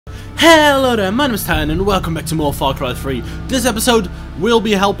Hello there, my name is Tijn and welcome back to more Far Cry 3. This episode we'll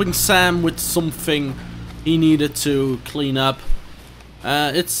be helping Sam with something he needed to clean up.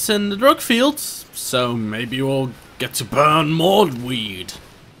 It's in the drug fields, so maybe we'll get to burn more weed.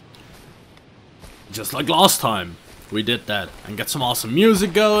 Just like last time, we did that and get some awesome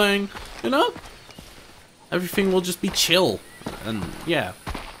music going, you know? Everything will just be chill, and yeah.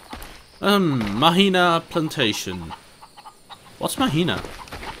 Mahina Plantation. What's Mahina?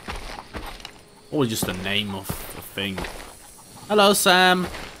 Or just the name of the thing. Hello, Sam.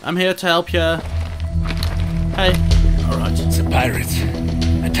 I'm here to help you. Hey. Alright. It's the pirates.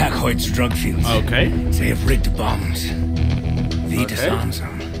 Attack Hoyt's drug fields. Okay. They have rigged bombs. We disarm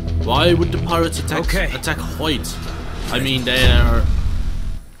them. Why would the pirates attack Hoyt? I mean, they are...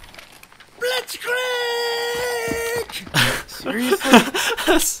 Blitzkrieg!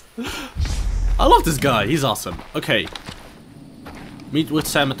 Seriously? I love this guy. He's awesome. Okay. Meet with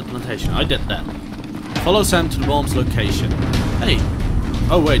Sam at the plantation. I did that. Follow Sam to the bomb's location. Hey.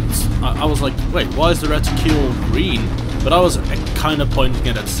 Oh wait, I was like, wait, why is the reticule green? But I was kind of pointing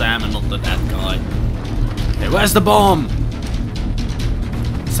it at Sam and not at that guy. Hey, where's the bomb?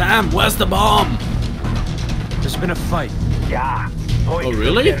 Sam, where's the bomb? There's been a fight. Yeah. Oh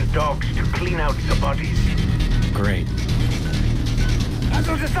really? Dogs to clean out the bodies. Great.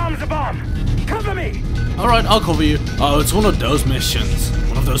 I'll disarm the bomb. Cover me. Alright, I'll cover you. Oh, it's one of those missions.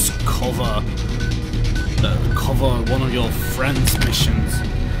 One of those cover one of your friends' missions.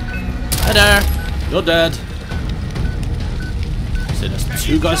 Hi there. You're dead. See, there's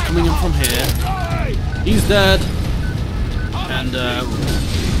two guys coming in from here. He's dead. And,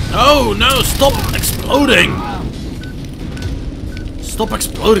 oh, no! Stop exploding! Stop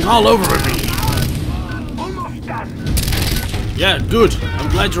exploding all over me! Almost done. Yeah, good. I'm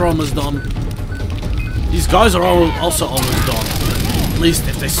glad you're almost done. These guys are also almost done. At least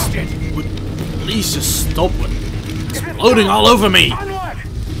if they would at least just stop with exploding all over me.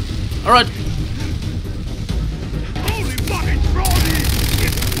 Alright.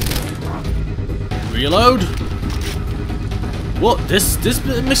 Reload. What? This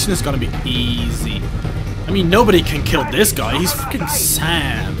mission is gonna be easy. I mean, nobody can kill this guy. He's freaking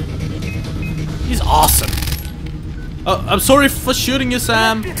Sam. He's awesome. Oh, I'm sorry for shooting you,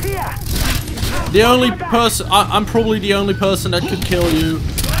 Sam. The only person, I'm probably the only person that could kill you.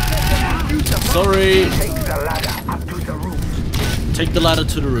 Sorry. Take the ladder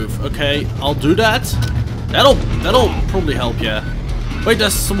to the roof. Okay, I'll do that. That'll probably help, yeah. Wait,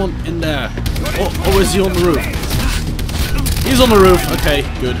 there's someone in there. Oh, is he on the roof? He's on the roof. Okay,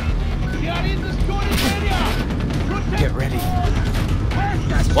 good. Get ready.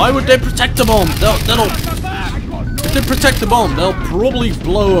 Why would they protect the bomb? If they protect the bomb, they'll probably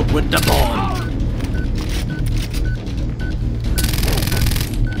blow up with the bomb.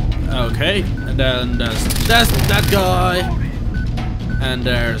 Okay, and then there's that guy, and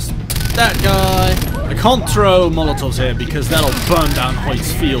there's that guy. I can't throw Molotovs here because that'll burn down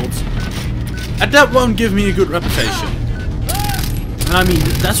Hoyt's fields, and that won't give me a good reputation. And I mean,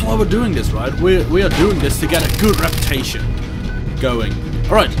 that's why we're doing this, right? We are doing this to get a good reputation going.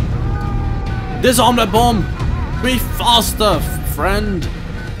 All right, disarm that bomb. Be faster, friend.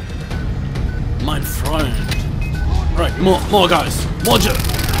 Mein Freund. All right, more guys. More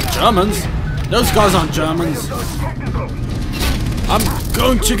Germans? Those guys aren't Germans. I'm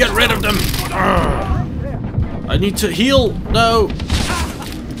going to get rid of them. Urgh. I need to heal. No.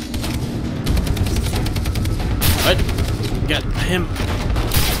 Right. Get him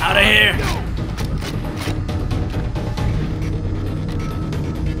out of here.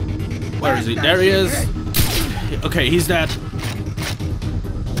 Where is he? There he is. Okay, he's dead.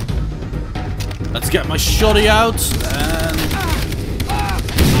 Let's get my shotty out and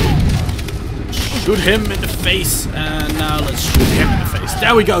shoot him in the face, and now let's shoot him in the face.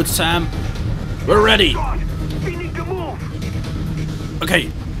 There we go, Sam. We're ready. We need to move.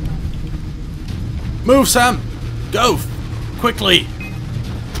 Okay. Move, Sam. Go. Quickly.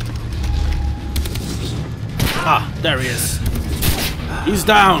 Ah, there he is. He's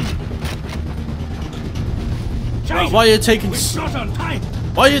down. Why are you taking...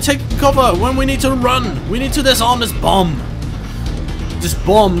 Why are you taking cover when we need to run? We need to disarm this bomb. This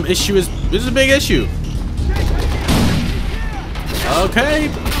bomb issue is a big issue. Okay.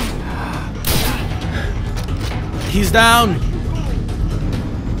 He's down.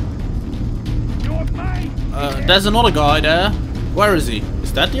 There's another guy there. Where is he?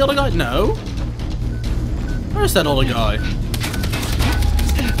 Is that the other guy? No. Where is that other guy?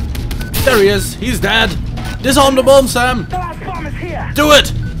 There he is. He's dead. Disarm the bomb, Sam. The last bomb is here. Do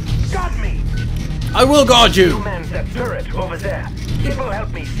it. Guard me. I will guard you. Man, that turret over there. It will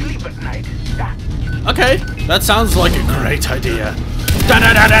help me sleep at night. Okay, that sounds like a great idea. Da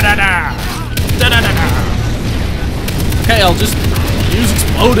da da da da da. Da da da da. Okay, I'll just use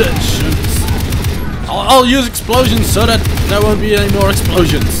explosions. I'll use explosions so that there won't be any more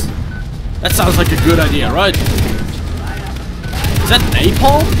explosions. That sounds like a good idea, right? Is that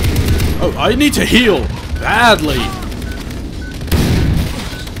napalm? Oh, I need to heal badly.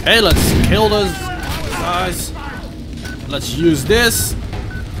 Okay, let's kill those guys. Let's use this.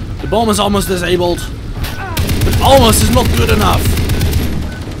 The bomb is almost disabled. But almost is not good enough.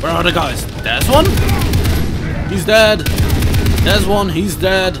 Where are the guys? There's one. He's dead. There's one. He's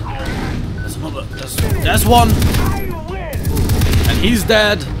dead. There's another. There's one. And he's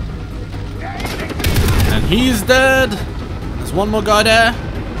dead. And he's dead. There's one more guy there.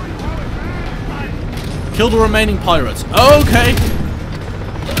 Kill the remaining pirates. Okay.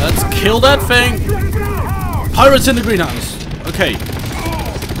 Let's kill that thing. Pirates in the greenhouse. Okay.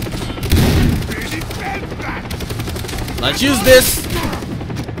 Let's use this.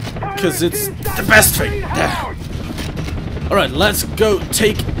 Because it's the best thing. There. Alright, let's go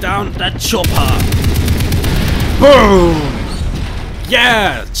take down that chopper. Boom!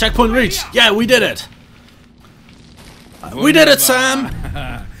 Yeah! Checkpoint reached. Yeah, we did it. We did it, Sam!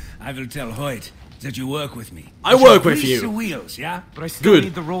 I will tell Hoyt that you work with me. I work with Grease you. the wheels, yeah? But I still Good.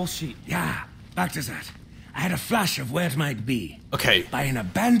 need the roll sheet. Yeah, back to that. I had a flash of where it might be. Okay. By an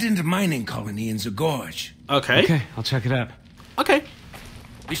abandoned mining colony in the gorge. Okay. Okay, I'll check it out. Okay.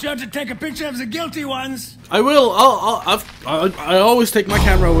 Be sure to take a picture of the guilty ones. I will. I always take my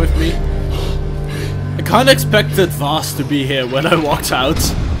camera with me. I kind of expected Vas to be here when I walked out.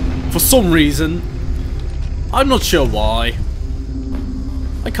 For some reason. I'm not sure why.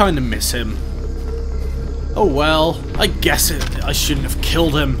 I kind of miss him. Oh well. I guess I shouldn't have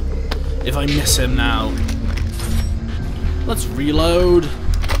killed him. If I miss him now. Let's reload.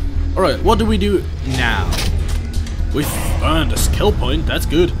 Alright, what do we do now? We've earned a skill point, that's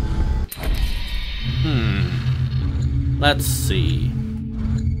good. Let's see.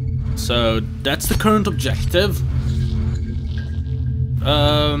 So, that's the current objective.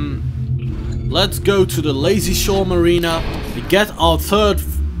 Let's go to the Lazy Shore Marina. We get our third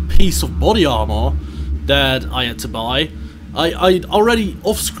piece of body armor that I had to buy. I already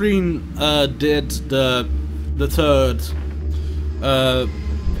off-screen did the third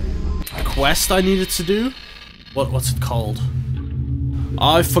quest I needed to do. What's it called?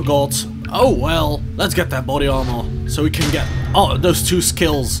 I forgot. Oh well, let's get that body armor so we can get those 2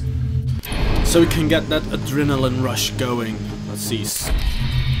 skills. So we can get that adrenaline rush going. Let's see.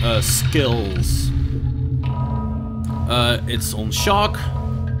 Skills. It's on shock,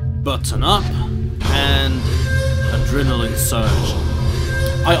 button up, and adrenaline surge.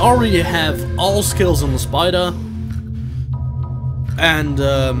 I already have all skills on the spider, and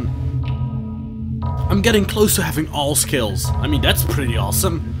I'm getting close to having all skills. I mean, that's pretty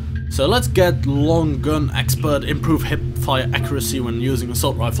awesome. So let's get long gun expert, improve hip fire accuracy when using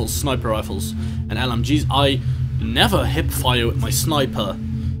assault rifles, sniper rifles, and LMGs. I never hip fire with my sniper.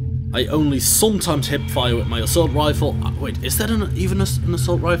 I only sometimes hip fire with my assault rifle. Wait, is that even an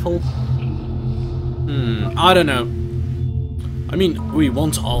assault rifle? I don't know. I mean, we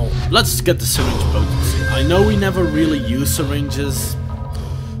want all. Let's get the syringe potency. I know we never really use syringes,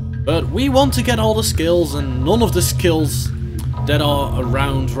 but we want to get all the skills, and none of the skills that are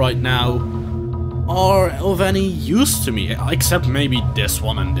around right now are of any use to me, except maybe this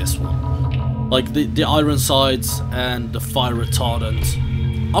one and this one. Like the iron sights and the fire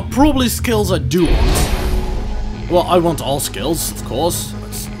retardant are probably skills I do want. Well, I want all skills, of course.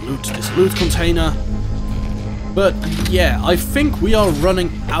 Let's loot this loot container. But yeah, I think we are running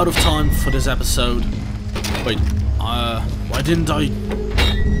out of time for this episode. Wait, why didn't I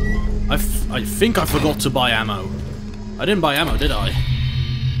think I forgot to buy ammo. I didn't buy ammo, did I?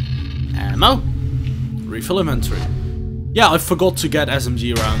 Ammo? Refill inventory. Yeah, I forgot to get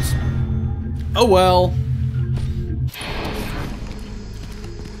SMG rounds. Oh well.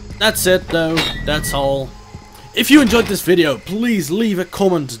 That's it though, that's all. If you enjoyed this video, please leave a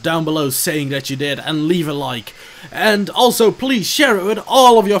comment down below saying that you did, and leave a like. And also, please share it with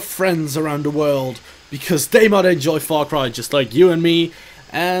all of your friends around the world, because they might enjoy Far Cry just like you and me,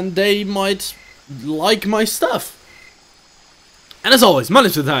 and they might like my stuff. And as always, my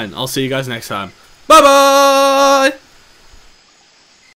name's Thijn. I'll see you guys next time. Bye bye!